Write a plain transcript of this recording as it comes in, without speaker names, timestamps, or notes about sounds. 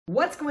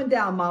What's going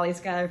down, Molly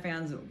Schuyler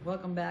fans?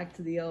 Welcome back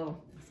to the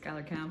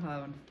Schuyler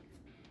compound,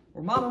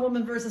 where mom and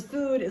woman versus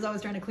food is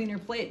always trying to clean your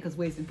plate because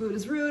wasting food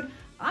is rude.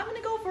 I'm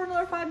gonna go for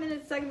another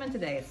 5-minute segment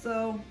today.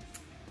 So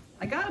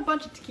I got a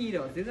bunch of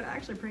taquitos. These are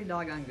actually pretty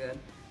doggone good.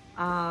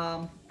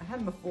 I've had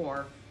them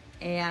before,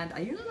 and I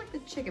usually like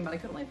the chicken, but I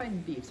could only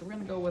find beef, so we're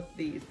gonna go with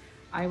these.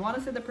 I want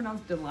to say they're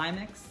pronounced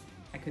Delimix.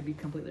 I could be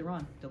completely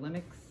wrong.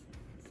 Delimix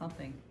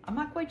something. I'm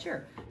not quite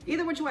sure.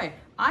 Either which way,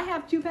 I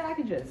have 2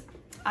 packages.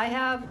 I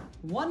have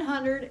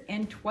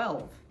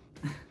 112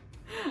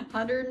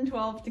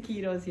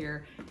 taquitos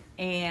here,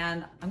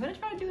 and I'm gonna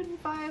try to do it in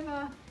 5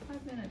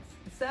 minutes.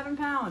 7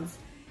 pounds.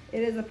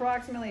 It is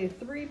approximately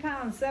 3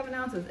 pounds, 7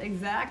 ounces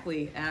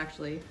exactly,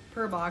 actually,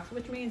 per box,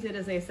 which means it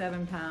is a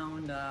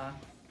 7-pound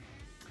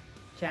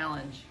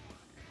challenge.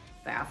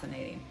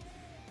 Fascinating.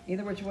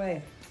 Either which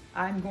way,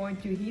 I'm going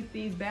to heat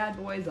these bad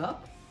boys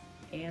up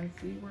and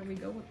see where we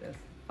go with this.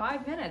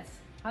 5 minutes,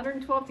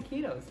 112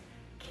 taquitos.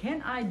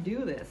 Can I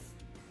do this?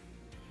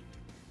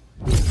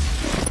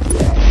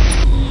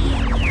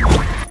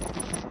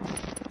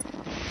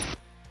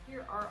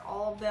 Here are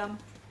all of them.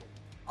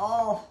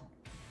 All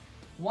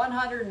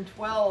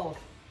 112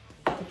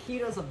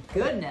 taquitos of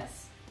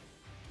goodness.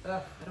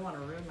 Ugh, I don't want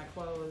to ruin my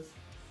clothes.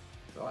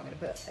 So I'm going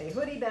to put a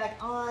hoodie back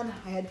on.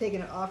 I had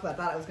taken it off, but I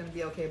thought it was going to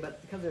be okay,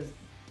 but because there's a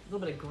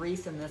little bit of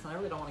grease in this, and I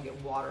really don't want to get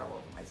water all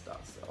over my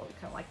stuff, so I'm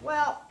kind of like,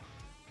 well,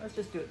 let's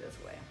just do it this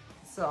way.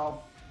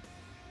 So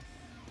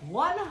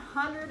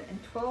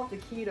 112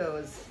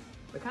 taquitos,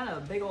 the kind of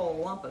a big old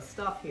lump of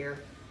stuff here.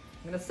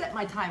 I'm going to set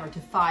my timer to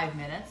 5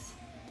 minutes,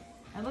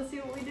 and let's see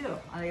what we do.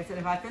 Like I said,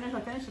 if I finish,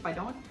 I finish. If I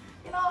don't,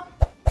 you know,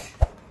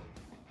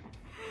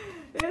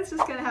 it's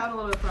just going to have a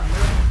little bit of fun.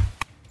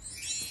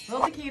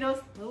 Little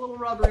taquitos, a little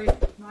rubbery,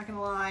 not going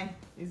to lie.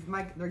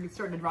 They're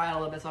starting to dry out a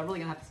little bit, so I'm really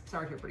going to have to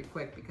start here pretty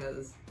quick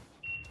because,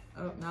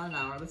 oh, not an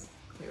hour. Let's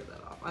clear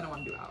that off. I don't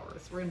want to do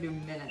hours. We're going to do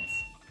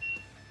minutes.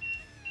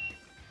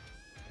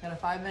 Got a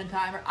 5-minute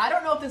timer. I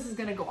don't know if this is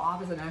going to go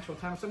off as an actual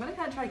timer, so I'm going to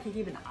kind of try to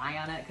keep an eye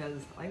on it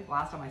because I think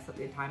last time I set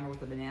the timer with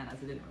the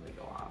bananas, it didn't really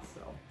go off.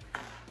 So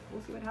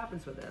we'll see what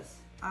happens with this.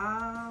 All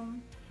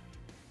right,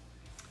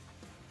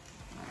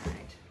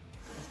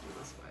 let's do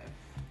this way.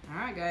 All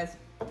right, guys.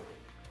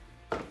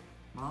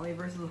 Molly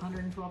versus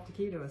 112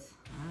 taquitos.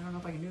 I don't know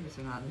if I can do this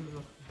or not. This is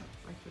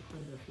actually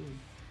quite a bit of food.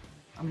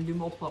 I'm going to do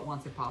multiple at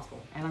once if possible,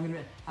 and I'm going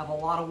to have a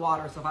lot of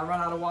water. So if I run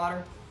out of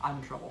water, I'm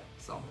in trouble.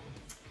 So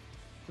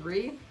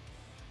 3,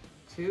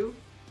 2,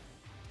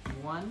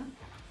 1.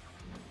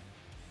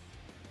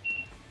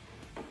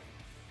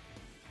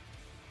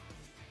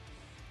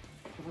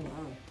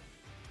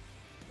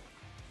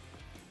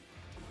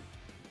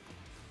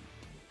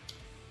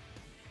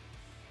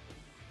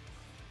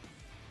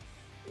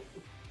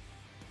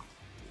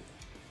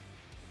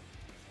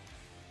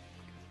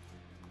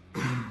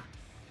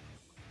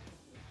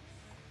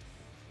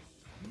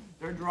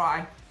 They're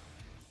dry.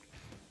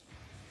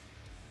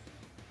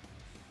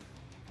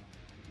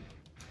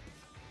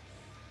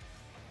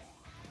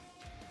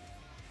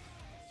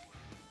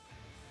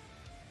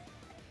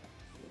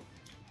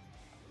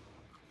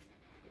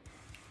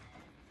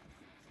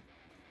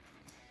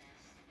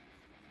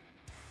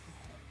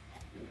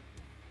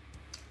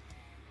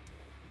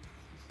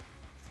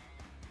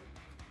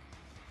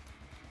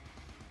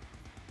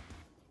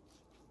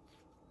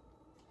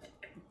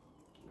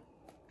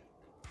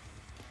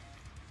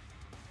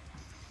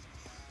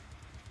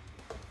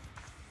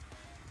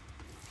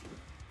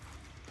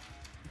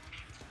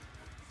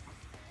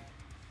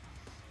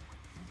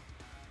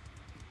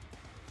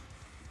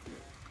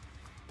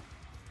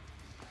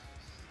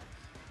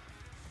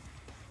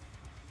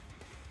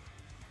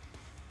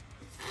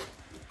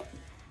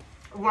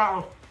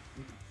 Wow.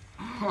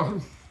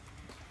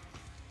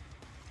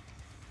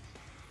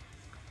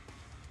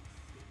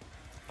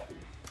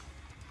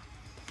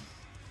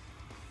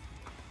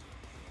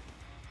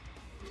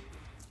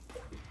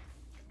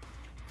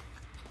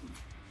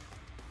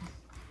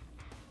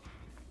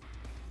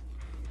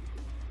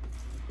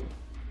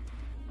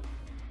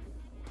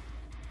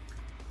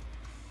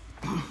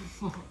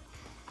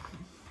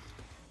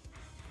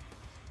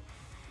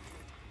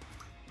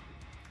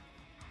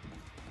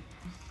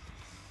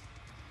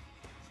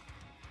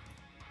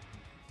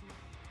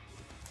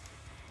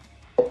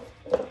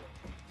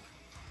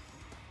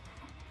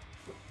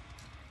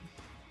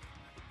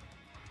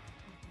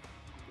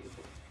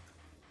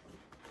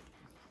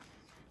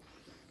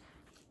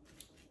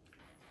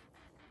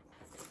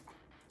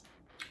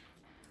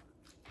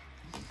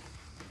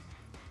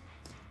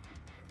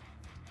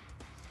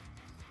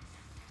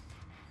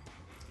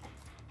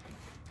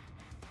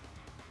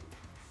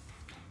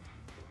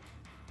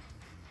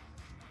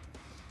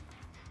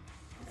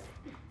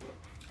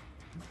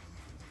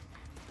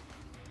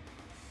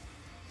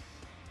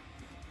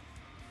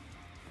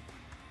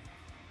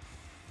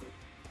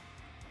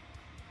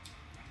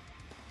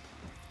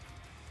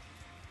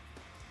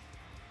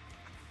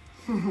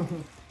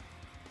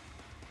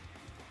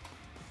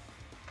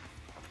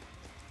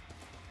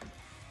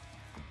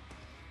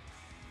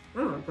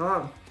 Oh my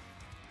God.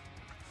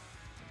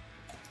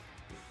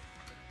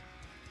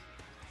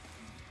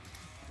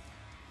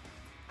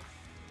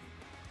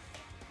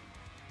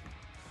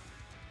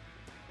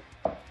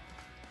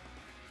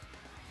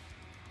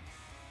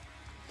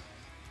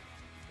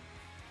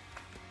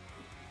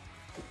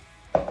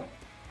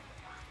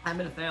 I'm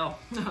gonna fail.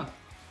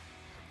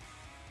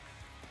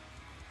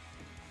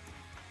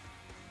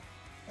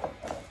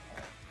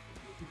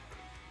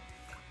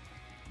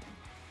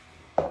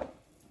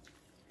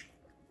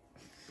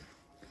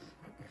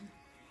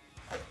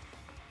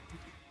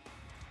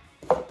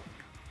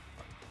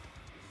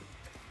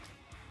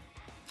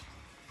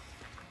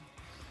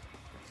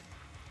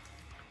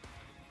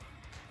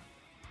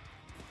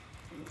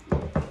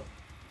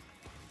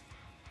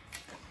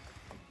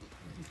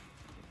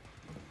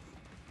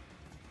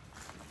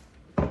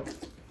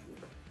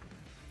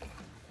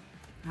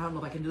 I don't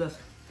know if I can do this.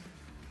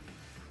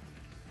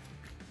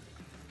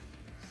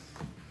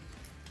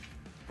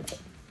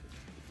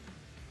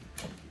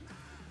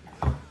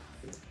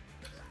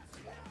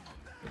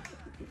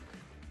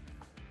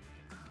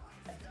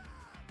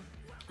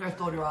 They're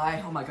so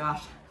dry. Oh my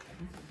gosh.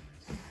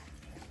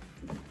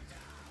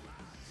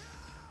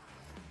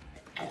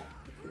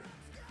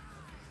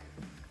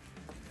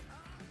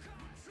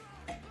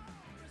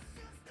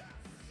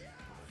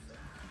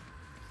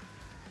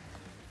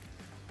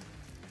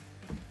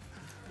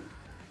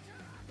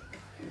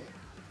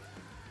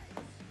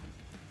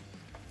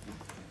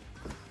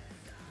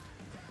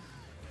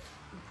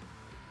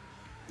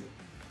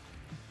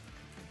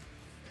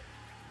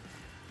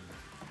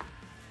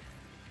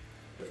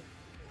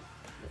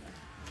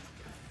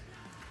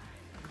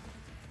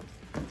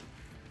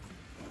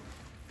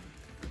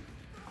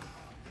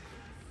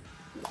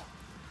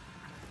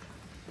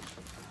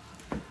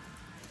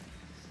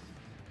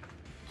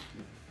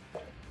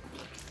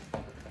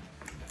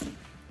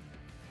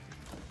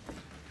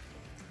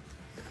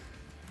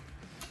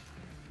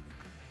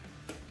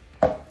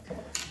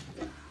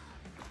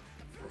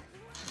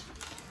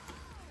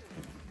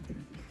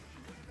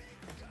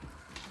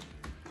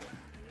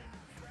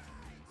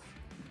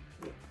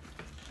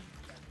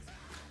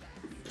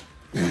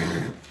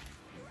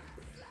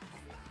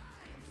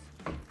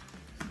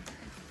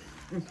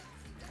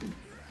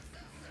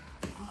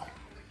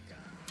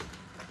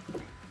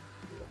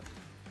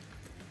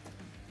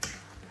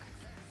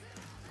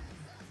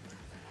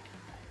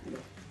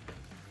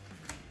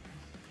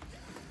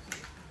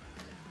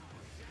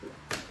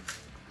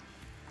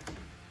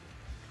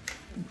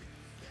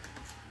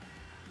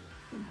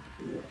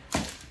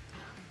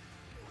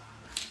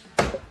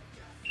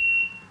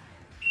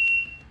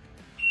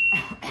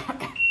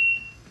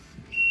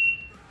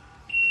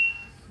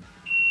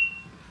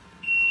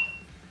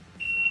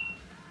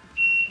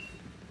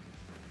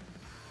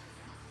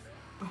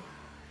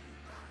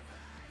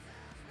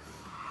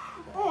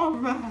 Oh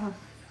man,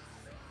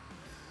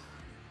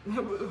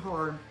 that was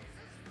hard.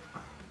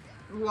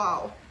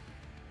 Wow.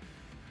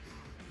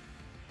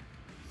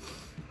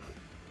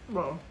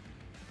 Well,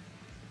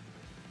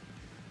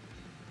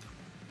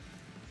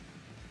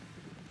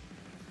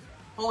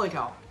 holy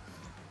cow.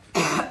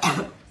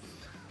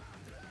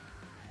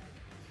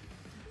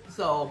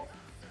 So,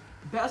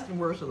 best and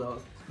worst of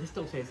those, they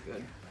still taste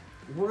good.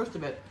 Worst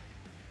of it,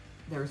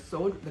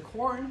 the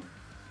corn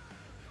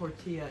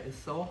tortilla is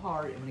so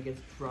hard, and when it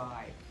gets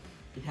dry,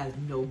 it has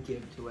no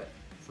give to it.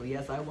 So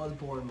yes, I was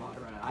pouring water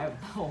on it.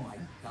 Oh my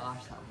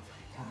gosh, that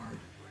was hard.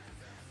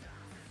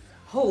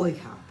 Holy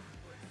cow.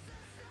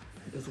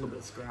 There's a little bit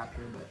of scrap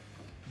here, but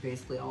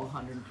basically all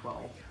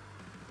 112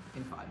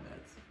 in 5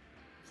 minutes.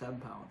 7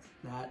 pounds.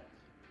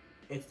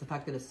 It's the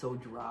fact that it's so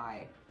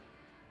dry.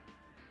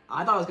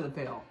 I thought I was gonna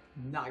fail,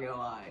 not gonna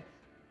lie.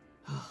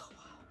 Oh,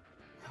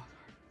 wow.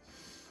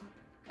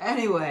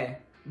 Anyway,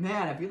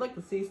 man, if you'd like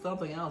to see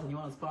something else and you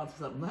want to sponsor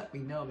something, let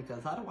me know,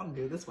 because I don't want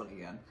to do this one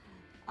again.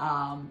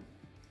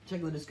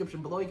 Check the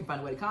description below. You can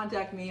find a way to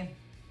contact me.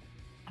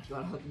 If you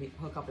want to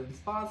hook up with a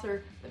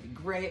sponsor, that'd be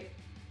great.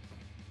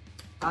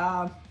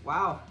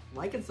 Wow,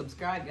 like and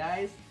subscribe,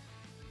 guys.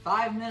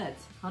 5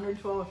 minutes,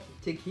 112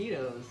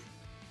 taquitos.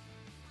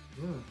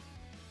 Ugh.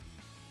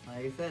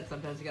 Like I said,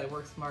 sometimes you gotta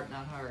work smart,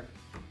 not hard.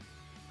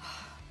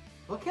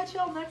 We'll catch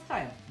y'all next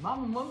time.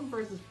 Mom and woman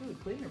versus food.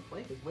 Clean your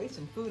plate, because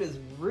wasting food is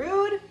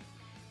rude.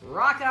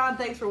 Rock on,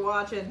 thanks for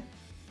watching.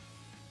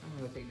 I'm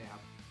gonna take a nap.